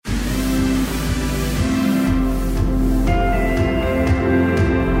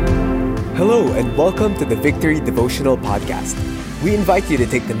and welcome to the Victory Devotional Podcast. We invite you to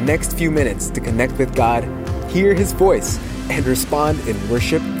take the next few minutes to connect with God, hear His voice, and respond in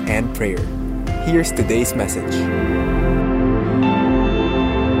worship and prayer. Here's today's message.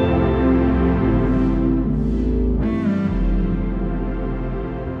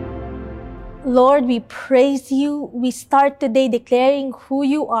 Lord, we praise you. We start today declaring who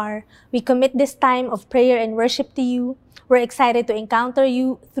you are. We commit this time of prayer and worship to you. We're excited to encounter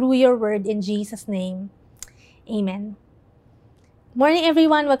you through your word in Jesus' name. Amen. Morning,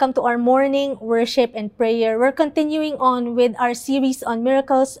 everyone. Welcome to our morning worship and prayer. We're continuing on with our series on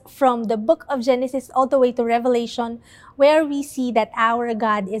miracles from the book of Genesis all the way to Revelation, where we see that our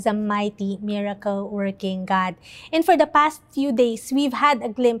God is a mighty miracle-working God. And for the past few days, we've had a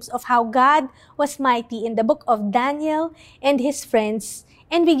glimpse of how God was mighty in the book of Daniel and his friends,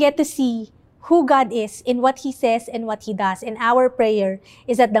 and we get to see who God is in what He says and what He does. And our prayer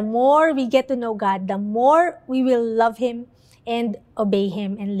is that the more we get to know God, the more we will love Him and obey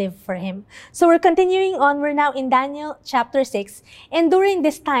Him and live for Him. So we're continuing on. We're now in Daniel chapter 6. And during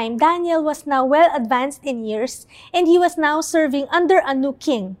this time, Daniel was now well advanced in years, and he was now serving under a new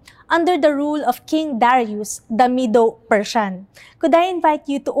king, under the rule of King Darius, the Medo-Persian. Could I invite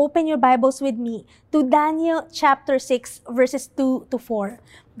you to open your Bibles with me to Daniel chapter 6, verses 2 to 4.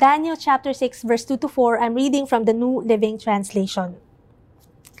 Daniel chapter 6, verse 2 to 4, I'm reading from the New Living Translation.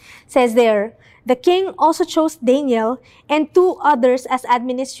 It says there, "The king also chose Daniel and 2 others as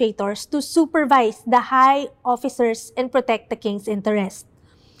administrators to supervise the high officers and protect the king's interest.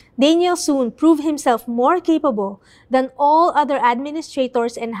 Daniel soon proved himself more capable than all other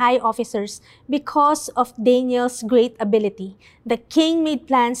administrators and high officers because of Daniel's great ability. The king made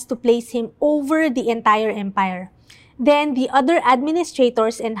plans to place him over the entire empire. Then the other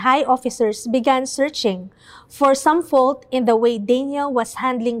administrators and high officers began searching for some fault in the way Daniel was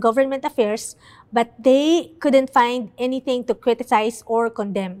handling government affairs, but they couldn't find anything to criticize or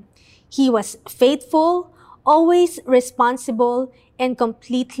condemn. He was faithful, always responsible, and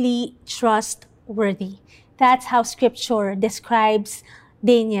completely trustworthy." That's how Scripture describes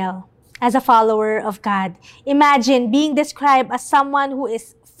Daniel as a follower of God. Imagine being described as someone who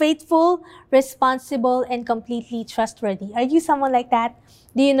is faithful, responsible, and completely trustworthy. Are you someone like that?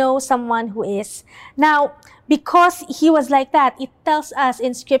 Do you know someone who is? Now, because he was like that, it tells us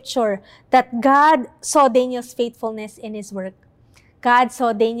in Scripture that God saw Daniel's faithfulness in his work. God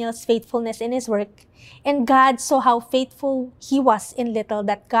saw Daniel's faithfulness in his work, and God saw how faithful he was in little,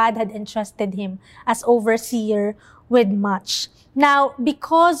 that God had entrusted him as overseer with much. Now,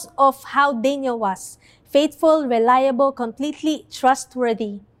 because of how Daniel was, faithful, reliable, completely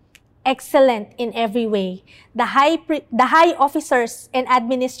trustworthy, excellent in every way, the high officers and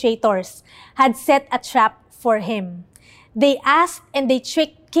administrators had set a trap for him. They asked and they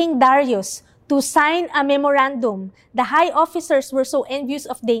tricked King Darius to sign a memorandum. The high officers were so envious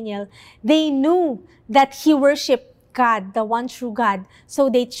of Daniel. They knew that he worshipped God, the one true God. So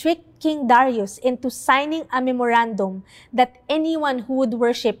they tricked King Darius into signing a memorandum that anyone who would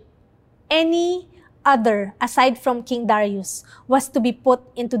worship any other aside from King Darius was to be put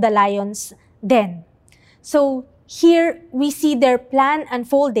into the lion's den. So here we see their plan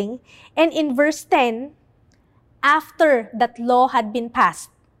unfolding, and in verse 10, after that law had been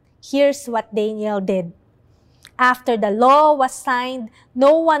passed, here's what Daniel did. After the law was signed,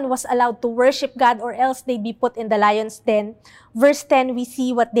 no one was allowed to worship God or else they'd be put in the lion's den. Verse 10, we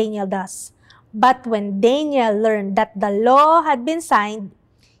see what Daniel does. "But when Daniel learned that the law had been signed,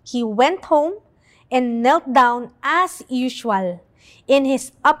 he went home and knelt down as usual in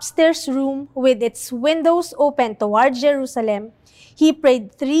his upstairs room with its windows open toward Jerusalem. He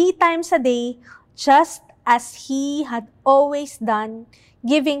prayed 3 times a day, just as he had always done,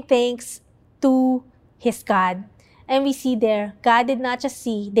 giving thanks to his God." And we see there, God did not just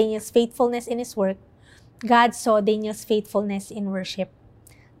see Daniel's faithfulness in his work. God saw Daniel's faithfulness in worship.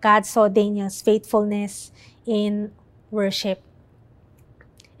 God saw Daniel's faithfulness in worship.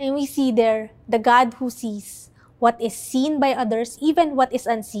 And we see there the God who sees what is seen by others, even what is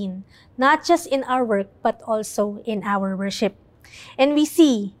unseen, not just in our work, but also in our worship. And we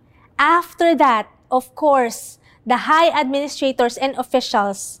see, after that, of course, the high administrators and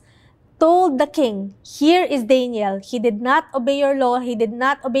officials told the king, "Here is Daniel. He did not obey your law. He did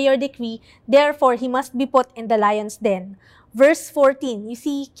not obey your decree. Therefore, he must be put in the lion's den." Verse 14, you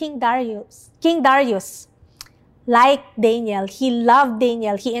see King Darius, like Daniel, he loved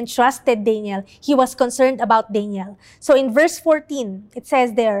Daniel, he entrusted Daniel, he was concerned about Daniel. So in verse 14, it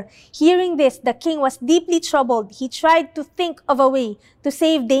says there, "Hearing this, the king was deeply troubled. He tried to think of a way to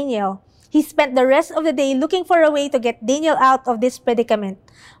save Daniel. He spent the rest of the day looking for a way to get Daniel out of this predicament.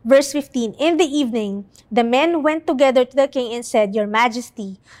 Verse 15, in the evening, the men went together to the king and said, Your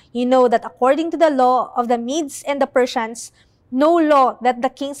Majesty, you know that according to the law of the Medes and the Persians, no law that the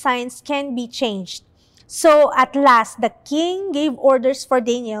king signs can be changed. So at last, the king gave orders for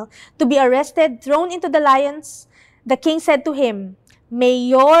Daniel to be arrested, thrown into the lions. The king said to him, May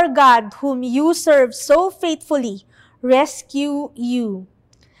your God, whom you serve so faithfully, rescue you.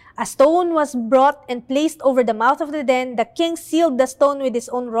 A stone was brought and placed over the mouth of the den. The king sealed the stone with his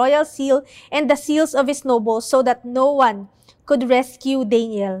own royal seal and the seals of his nobles so that no one could rescue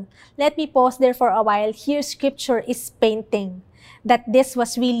Daniel. Let me pause there for a while. Here, scripture is painting that this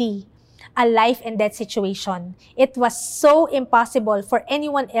was really a life and death situation. It was so impossible for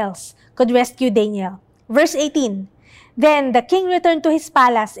anyone else could rescue Daniel. Verse 18, Then the king returned to his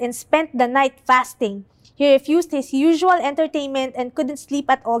palace and spent the night fasting. He refused his usual entertainment and couldn't sleep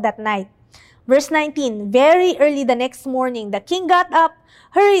at all that night. Verse 19, Very early the next morning, the king got up,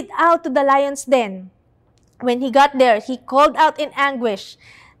 hurried out to the lion's den. When he got there, he called out in anguish,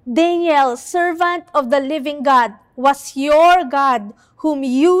 Daniel, servant of the living God, was your God, whom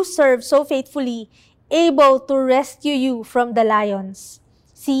you serve so faithfully, able to rescue you from the lions?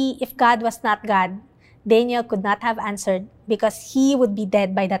 See, if God was not God, Daniel could not have answered because he would be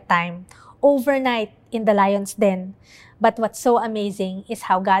dead by that time, overnight in the lion's den. But what's so amazing is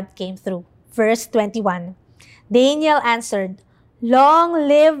how God came through. Verse 21, Daniel answered, Long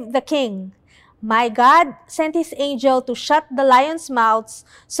live the king! My God sent his angel to shut the lions' mouths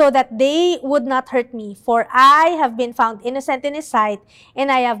so that they would not hurt me, for I have been found innocent in his sight,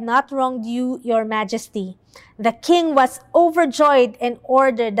 and I have not wronged you, your majesty. The king was overjoyed and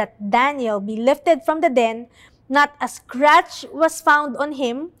ordered that Daniel be lifted from the den. Not a scratch was found on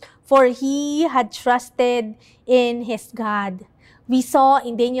him, for he had trusted in his God. We saw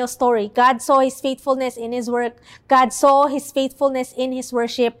in Daniel's story, God saw his faithfulness in his work. God saw his faithfulness in his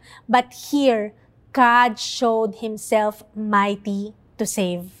worship. But here, God showed himself mighty to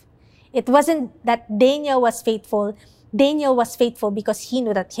save. It wasn't that Daniel was faithful. Daniel was faithful because he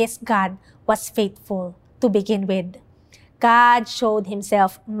knew that his God was faithful to begin with. God showed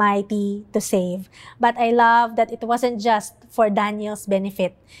himself mighty to save. But I love that it wasn't just for Daniel's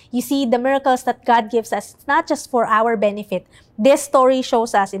benefit. You see, the miracles that God gives us, it's not just for our benefit. This story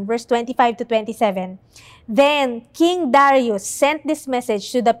shows us in verse 25 to 27. Then King Darius sent this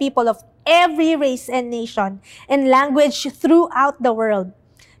message to the people of every race and nation and language throughout the world.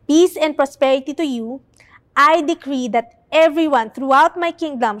 Peace and prosperity to you. I decree that everyone throughout my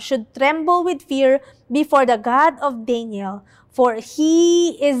kingdom should tremble with fear before the God of Daniel, for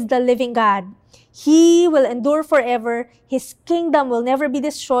he is the living God. He will endure forever, his kingdom will never be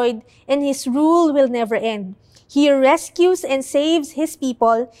destroyed, and his rule will never end. He rescues and saves his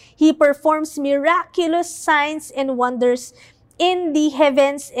people. He performs miraculous signs and wonders in the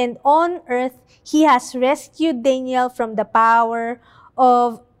heavens and on earth. He has rescued Daniel from the power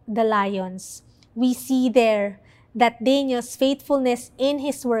of the lions. We see there that Daniel's faithfulness in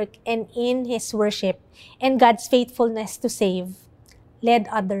his work and in his worship, and God's faithfulness to save, led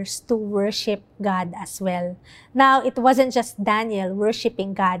others to worship God as well. Now, it wasn't just Daniel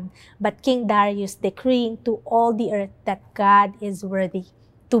worshiping God, but King Darius decreeing to all the earth that God is worthy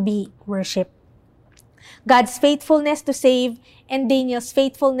to be worshipped. God's faithfulness to save and Daniel's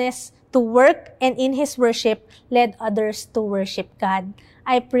faithfulness to work and in his worship led others to worship God.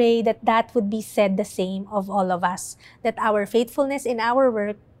 I pray that that would be said the same of all of us, that our faithfulness in our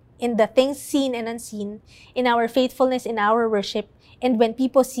work, in the things seen and unseen, in our faithfulness in our worship, and when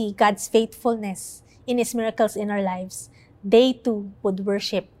people see God's faithfulness in his miracles in our lives, they too would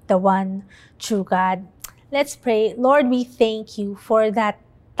worship the one true God. Let's pray. Lord, we thank you for that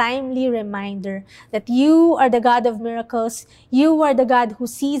timely reminder that you are the God of miracles. You are the God who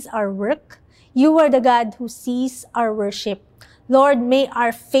sees our work. You are the God who sees our worship. Lord, may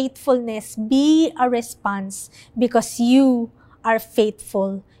our faithfulness be a response because you are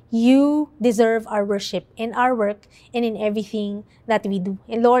faithful. You deserve our worship in our work and in everything that we do.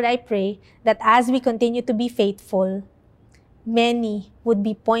 And Lord, I pray that as we continue to be faithful, many would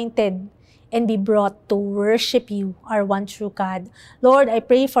be pointed and be brought to worship you, our one true God. Lord, I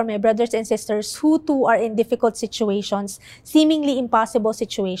pray for my brothers and sisters who too are in difficult situations, seemingly impossible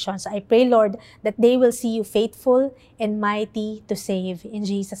situations. I pray, Lord, that they will see you faithful and mighty to save. In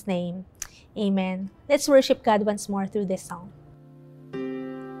Jesus' name, amen. Let's worship God once more through this song.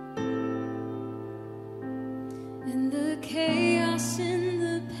 In the chaos, in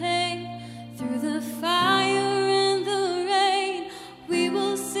the pain, through the fire and the rain, we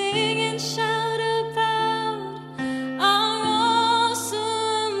will sing and shout about our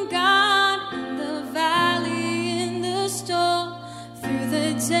awesome God.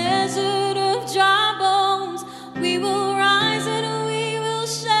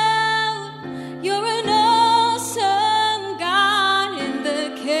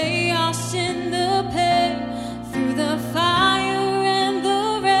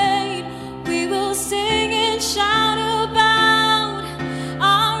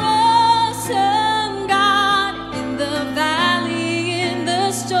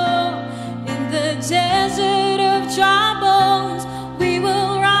 desert of dry bones. We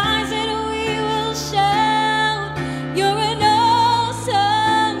will rise and we will shout, you're an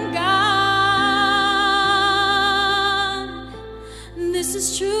awesome God. This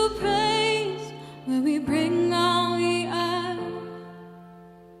is true praise, where we bring all we are.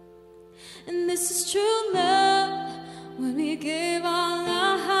 And this is true love, when we give all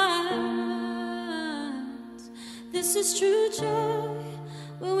our hearts. This is true joy,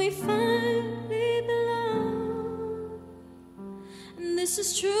 when we find we belong. And this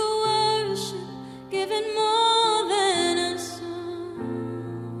is true worship, given more than a song.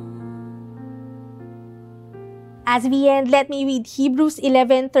 As we end, let me read Hebrews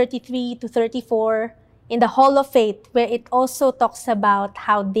 11:33 to 34 in the Hall of Faith, where it also talks about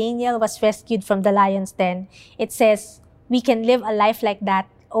how Daniel was rescued from the lion's den. It says, we can live a life like that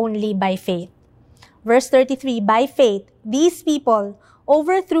only by faith. Verse 33, by faith, these people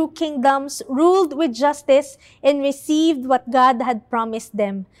overthrew kingdoms, ruled with justice, and received what God had promised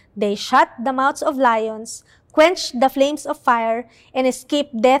them. They shut the mouths of lions, quenched the flames of fire, and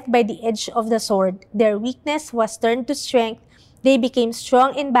escaped death by the edge of the sword. Their weakness was turned to strength. They became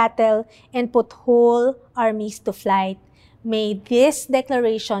strong in battle and put whole armies to flight. May this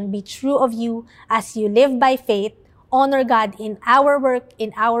declaration be true of you as you live by faith, honor God in our work,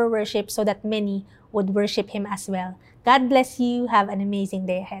 in our worship, so that many would worship Him as well. God bless you. Have an amazing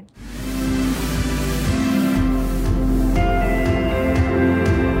day ahead.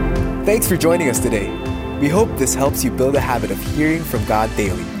 Thanks for joining us today. We hope this helps you build a habit of hearing from God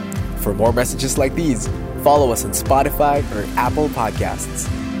daily. For more messages like these, follow us on Spotify or Apple Podcasts.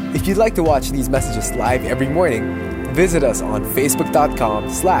 If you'd like to watch these messages live every morning, visit us on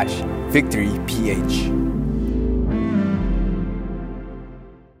facebook.com/victoryph.